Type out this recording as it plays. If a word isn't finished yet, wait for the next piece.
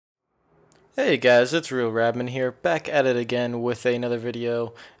Hey guys, it's RealRadman here, back at it again with another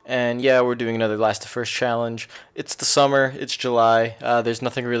video, and yeah, we're doing another Last to First challenge. It's the summer, it's July, there's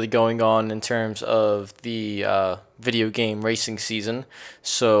nothing really going on in terms of the video game racing season,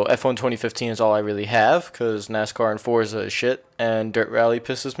 so F1 2015 is all I really have, because NASCAR and Forza is shit, and Dirt Rally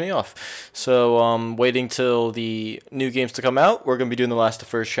pisses me off. So waiting till the new games to come out, we're going to be doing the Last to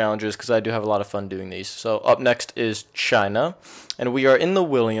First challenges, because I do have a lot of fun doing these. So up next is China. And we are in the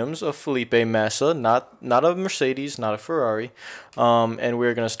Williams of Felipe Massa, not a Mercedes, not a Ferrari. And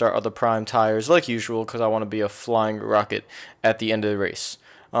we're going to start on the prime tires like usual because I want to be a flying rocket at the end of the race.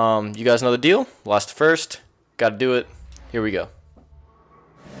 You guys know the deal. Last first. Got to do it. Here we go.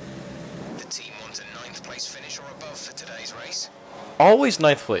 The team wants a 9th place finish or above for today's race. Always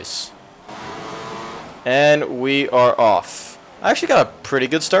 9th place. And we are off. I actually got a pretty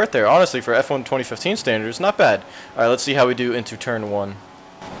good start there, honestly, for F1 2015 standards. Not bad. Alright, let's see how we do into turn 1.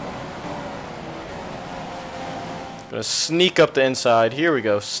 Gonna sneak up the inside. Here we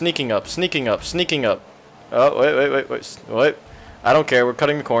go. Sneaking up, sneaking up, sneaking up. Oh, wait. I don't care. We're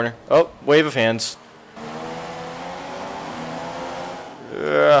cutting the corner. Oh, wave of hands.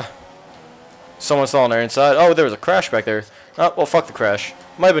 Someone's on their inside. Oh, there was a crash back there. Oh, well, fuck the crash.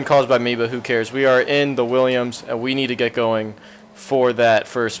 Might have been caused by me, but who cares? We are in the Williams, and we need to get going for that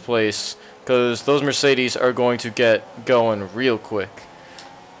first place, because those Mercedes are going to get going real quick.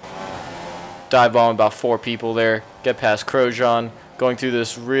 Dive bomb about 4 people there. Get past Grosjean. Going through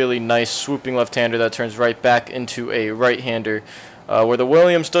this really nice swooping left-hander that turns right back into a right-hander, where the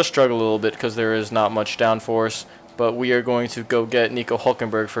Williams does struggle a little bit because there is not much downforce. But we are going to go get Nico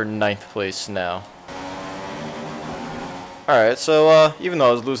Hülkenberg for 9th place now. Alright, so even though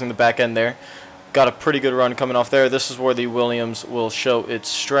I was losing the back end there, got a pretty good run coming off there. This is where the Williams will show its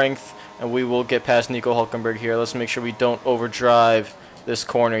strength, and we will get past Nico Hülkenberg here. Let's make sure we don't overdrive this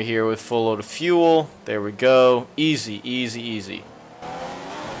corner here with full load of fuel. There we go. Easy, easy, easy.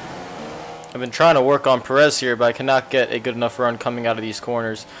 I've been trying to work on Perez here, but I cannot get a good enough run coming out of these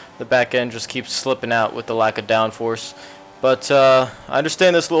corners. The back end just keeps slipping out with the lack of downforce. But I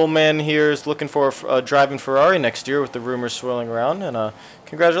understand this little man here is looking for a driving Ferrari next year with the rumors swirling around. And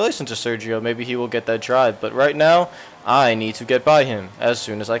congratulations to Sergio. Maybe he will get that drive. But right now, I need to get by him as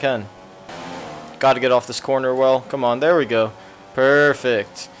soon as I can. Got to get off this corner well. Come on, there we go.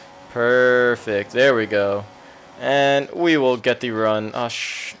 Perfect. Perfect. There we go. And we will get the run.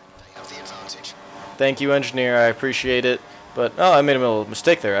 Thank you, engineer. I appreciate it. But, oh, I made a little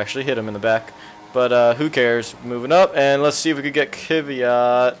mistake there. I actually hit him in the back. But who cares? Moving up, and let's see if we could get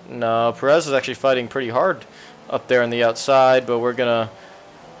Kvyat. No, Perez is actually fighting pretty hard up there on the outside, but we're going to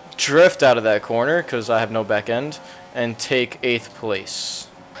drift out of that corner because I have no back end and take 8th place.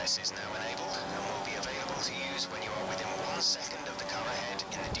 Press is now enabled and will be available to use when you are within 1 second of the car ahead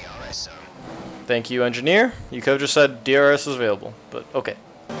in the DRS zone. Thank you, engineer. You could have just said DRS is available, but okay.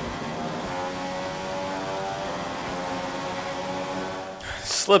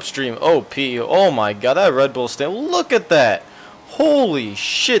 Slipstream OP. Oh my god, that Red Bull stand. Look at that. Holy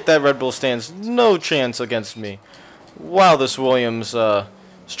shit, that Red Bull stands no chance against me. Wow, this Williams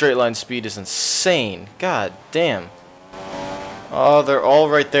straight line speed is insane. God damn. Oh, they're all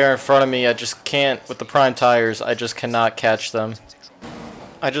right there in front of me. I just can't, with the prime tires, I just cannot catch them.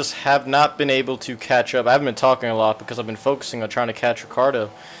 I just have not been able to catch up. I haven't been talking a lot because I've been focusing on trying to catch Ricardo.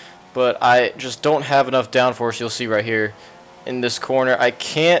 But I just don't have enough downforce. You'll see right here. In this corner, I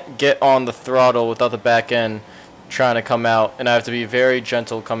can't get on the throttle without the back end trying to come out, and I have to be very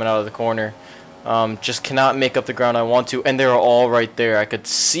gentle coming out of the corner. Just cannot make up the ground I want to, and they're all right there. I could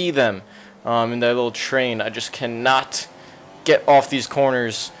see them in that little train. I just cannot get off these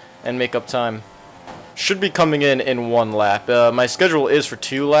corners and make up time. Should be coming in 1 lap. My schedule is for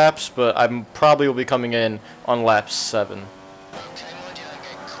 2 laps, but I probably will be coming in on lap 7.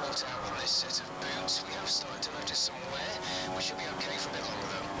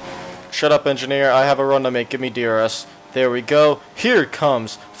 Shut up, engineer. I have a run to make. Give me DRS. There we go. Here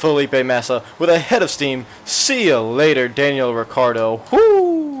comes Felipe Massa with a head of steam. See ya later, Daniel Ricciardo.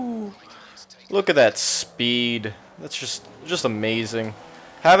 Whoo! Look at that speed. That's just amazing.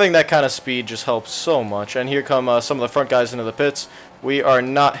 Having that kind of speed just helps so much. And here come some of the front guys into the pits. We are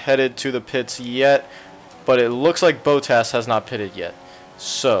not headed to the pits yet, but it looks like Bottas has not pitted yet.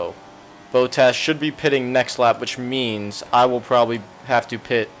 So, Bottas should be pitting next lap, which means I will probably have to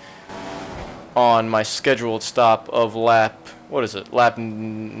pit on my scheduled stop of lap, what is it, lap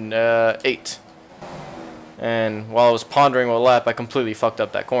 8. And while I was pondering what lap, I completely fucked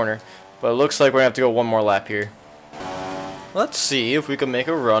up that corner. But it looks like we're going to have to go 1 more lap here. Let's see if we can make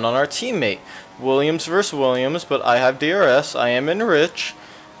a run on our teammate. Williams versus Williams, but I have DRS. I am in rich.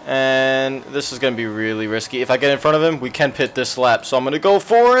 And this is going to be really risky. If I get in front of him, we can pit this lap. So I'm going to go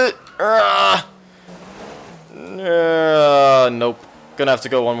for it. Nope. Going to have to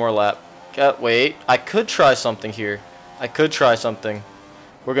go one more lap. Wait. I could try something here. I could try something.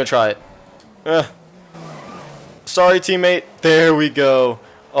 We're going to try it. Sorry, teammate. There we go.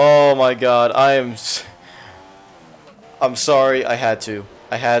 Oh, my God. I'm sorry. I had to.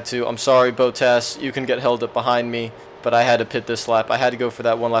 I'm sorry, Bottas. You can get held up behind me. But I had to pit this lap. I had to go for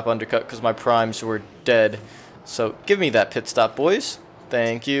that one lap undercut because my primes were dead. So give me that pit stop, boys.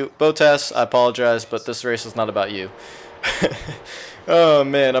 Thank you. Bottas, I apologize, but this race is not about you. Oh,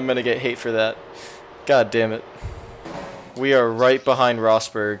 man, I'm going to get hate for that. God damn it. We are right behind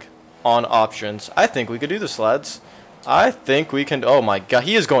Rosberg on options. I think we could do this, lads. I think we can. Oh, my God.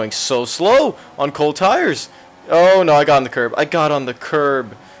 He is going so slow on cold tires. Oh, no, I got on the curb. I got on the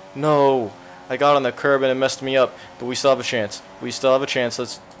curb. No. I got on the curb and it messed me up, but we still have a chance. We still have a chance.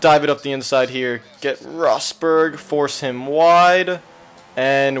 Let's dive it up the inside here. Get Rosberg, force him wide,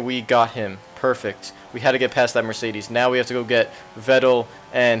 and we got him. Perfect. We had to get past that Mercedes. Now we have to go get Vettel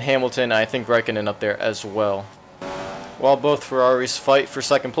and Hamilton. I think Raikkonen up there as well. While both Ferraris fight for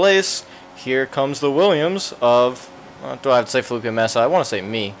second place, here comes the Williams of, do I have to say Felipe Massa? I want to say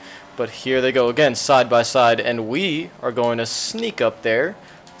me. But here they go again, side by side, and we are going to sneak up there.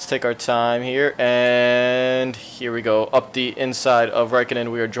 Let's take our time here, and here we go. Up the inside of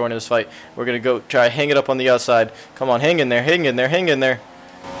Raikkonen, we are joining this fight. We're going to go try to hang it up on the outside. Come on, hang in there, hang in there, hang in there.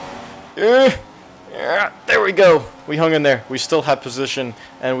 There we go. We hung in there. We still have position,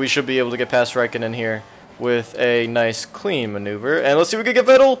 and we should be able to get past Raikkonen here with a nice, clean maneuver. And let's see if we can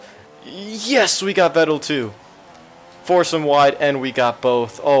get Vettel. Yes, we got Vettel too. Force him wide, and we got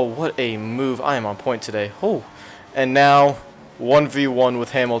both. Oh, what a move. I am on point today. Oh, and now 1v1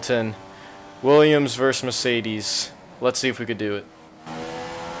 with Hamilton. Williams versus Mercedes. Let's see if we could do it.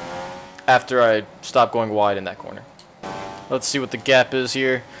 After I stop going wide in that corner. Let's see what the gap is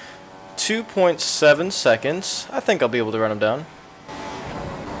here. 2.7 seconds. I think I'll be able to run him down.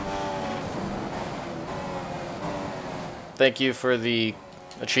 Thank you for the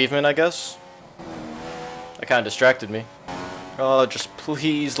achievement, I guess. That kind of distracted me. Oh, just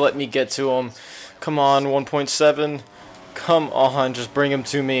please let me get to him. Come on, 1.7. Come on, just bring him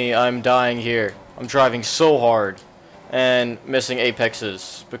to me. I'm dying here. I'm driving so hard. And missing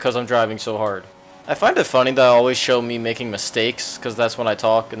apexes because I'm driving so hard. I find it funny that I always show me making mistakes, because that's when I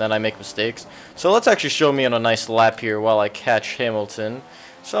talk and then I make mistakes. So let's actually show me on a nice lap here while I catch Hamilton.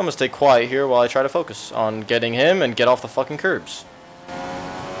 So I'm going to stay quiet here while I try to focus on getting him and get off the fucking curbs.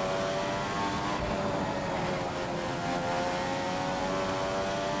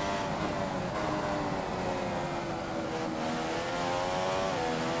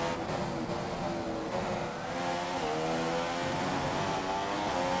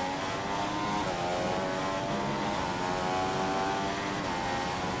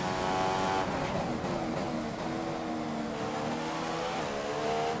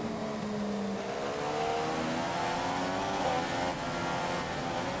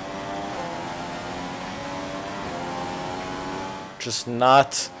 Just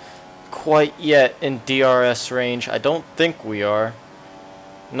not quite yet in DRS range. I don't think we are.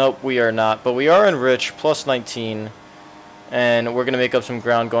 Nope, we are not. But we are in rich, plus 19. And we're going to make up some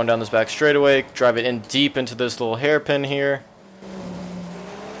ground going down this back straightaway. Drive it in deep into this little hairpin here.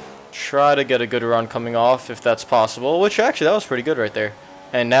 Try to get a good run coming off if that's possible. Which actually, that was pretty good right there.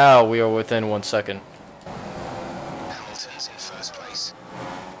 And now we are within 1 second. Hamilton's in first place.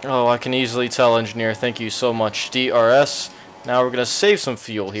 Oh, I can easily tell, engineer. Thank you so much. DRS. Now we're going to save some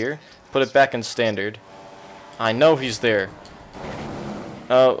fuel here. Put it back in standard. I know he's there.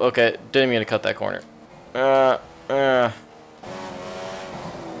 Oh, okay. Didn't mean to cut that corner. That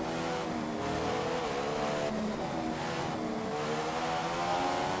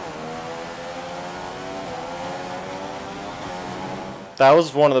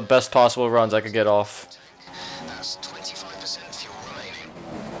was one of the best possible runs I could get off. That's 25% fuel remaining.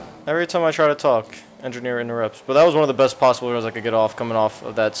 Every time I try to talk, engineer interrupts. But that was one of the best possible runs I could get off coming off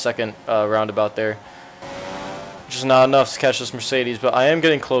of that second roundabout there. Just not enough to catch this Mercedes, but I am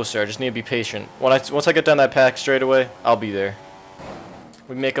getting closer. I just need to be patient. Once I get down that pack straight away, I'll be there.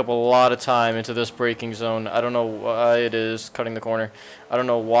 We make up a lot of time into this braking zone. I don't know why it is cutting the corner. I don't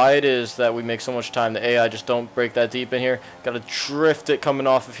know why it is that we make so much time. The AI just don't break that deep in here. Got to drift it coming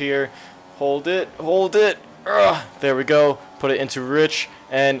off of here. Hold it. Hold it. Ugh. There we go. Put it into rich,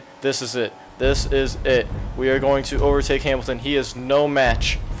 and this is it. This is it. We are going to overtake Hamilton. He is no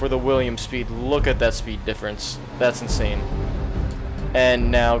match for the Williams speed. Look at that speed difference. That's insane.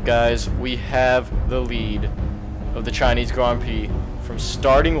 And now, guys, we have the lead of the Chinese Grand Prix from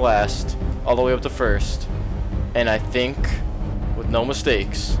starting last all the way up to first. And I think, with no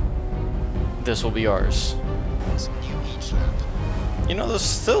mistakes, this will be ours. You know, there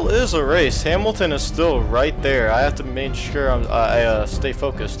still is a race. Hamilton is still right there. I have to make sure I stay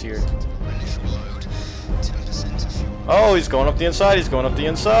focused here. Oh, he's going up the inside. He's going up the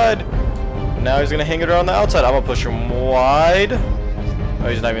inside. Now he's going to hang it around the outside. I'm going to push him wide. Oh,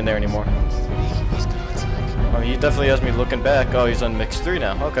 he's not even there anymore. Oh, he definitely has me looking back. Oh, he's on mix 3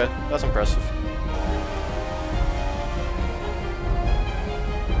 now. Okay, that's impressive.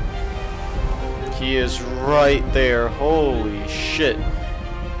 He is right there. Holy shit.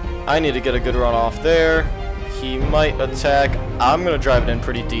 I need to get a good run off there. He might attack. I'm going to drive it in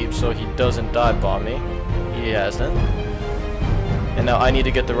pretty deep so he doesn't dive bomb me. He hasn't. And now I need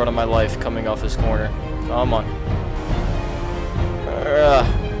to get the run of my life coming off this corner. Come on.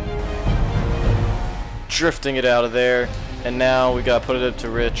 Drifting it out of there. And now we got to put it up to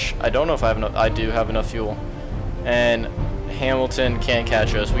Rich. I don't know if I have enough. I do have enough fuel. And Hamilton can't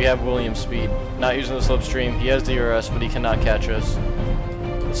catch us. We have Williams speed. Not using the slipstream. He has DRS, but he cannot catch us.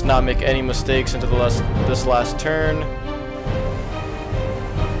 Let's not make any mistakes into this last turn.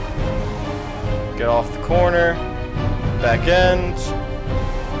 Get off the corner. Back end.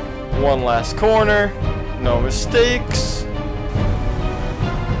 One last corner. No mistakes.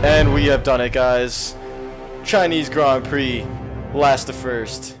 And we have done it, guys. Chinese Grand Prix. Last to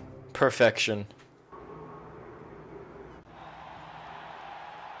first. Perfection.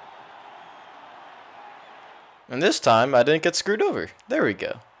 And this time, I didn't get screwed over. There we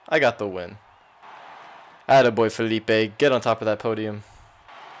go. I got the win. Attaboy, Felipe. Get on top of that podium.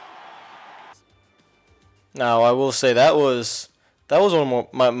 Now, I will say that was one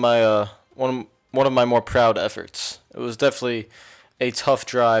of my more proud efforts. It was definitely a tough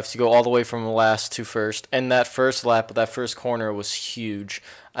drive to go all the way from last to first. And that first lap, that first corner was huge.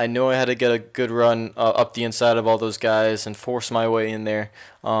 I knew I had to get a good run up the inside of all those guys and force my way in there.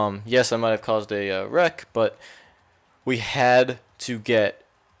 Yes, I might have caused a wreck, but we had to get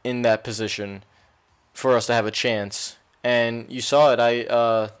in that position for us to have a chance. And you saw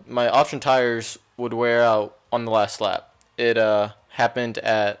it. My option tires would wear out on the last lap. It happened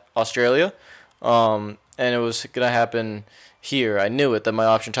at Australia, and it was going to happen here. I knew it, that my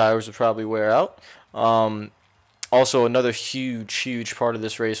option tires would probably wear out. Also, another huge part of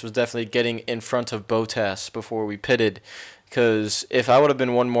this race was definitely getting in front of Bottas before we pitted, because if I would have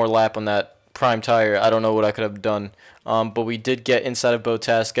been one more lap on that prime tire, I don't know what I could have done. But we did get inside of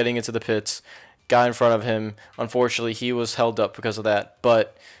Bottas, getting into the pits, got in front of him. Unfortunately, he was held up because of that,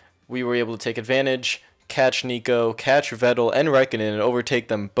 but we were able to take advantage, catch Nico, catch Vettel and Raikkonen, and overtake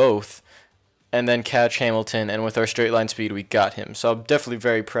them both, and then catch Hamilton, and with our straight line speed, we got him. So I'm definitely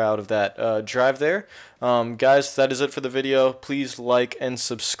very proud of that drive there. Guys, that is it for the video. Please like and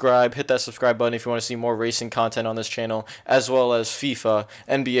subscribe. Hit that subscribe button if you want to see more racing content on this channel, as well as FIFA,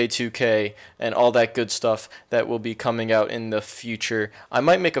 NBA 2K, and all that good stuff that will be coming out in the future. I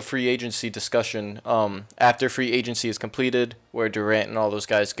might make a free agency discussion after free agency is completed, where Durant and all those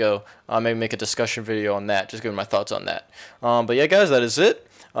guys go. I may make a discussion video on that, just giving my thoughts on that. But yeah, guys, that is it.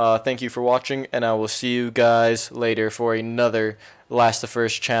 Thank you for watching, and I will see you guys later for another last to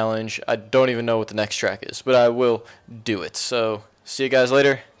first challenge. I don't even know what the next track is, but I will do it. So see you guys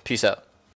later. Peace out.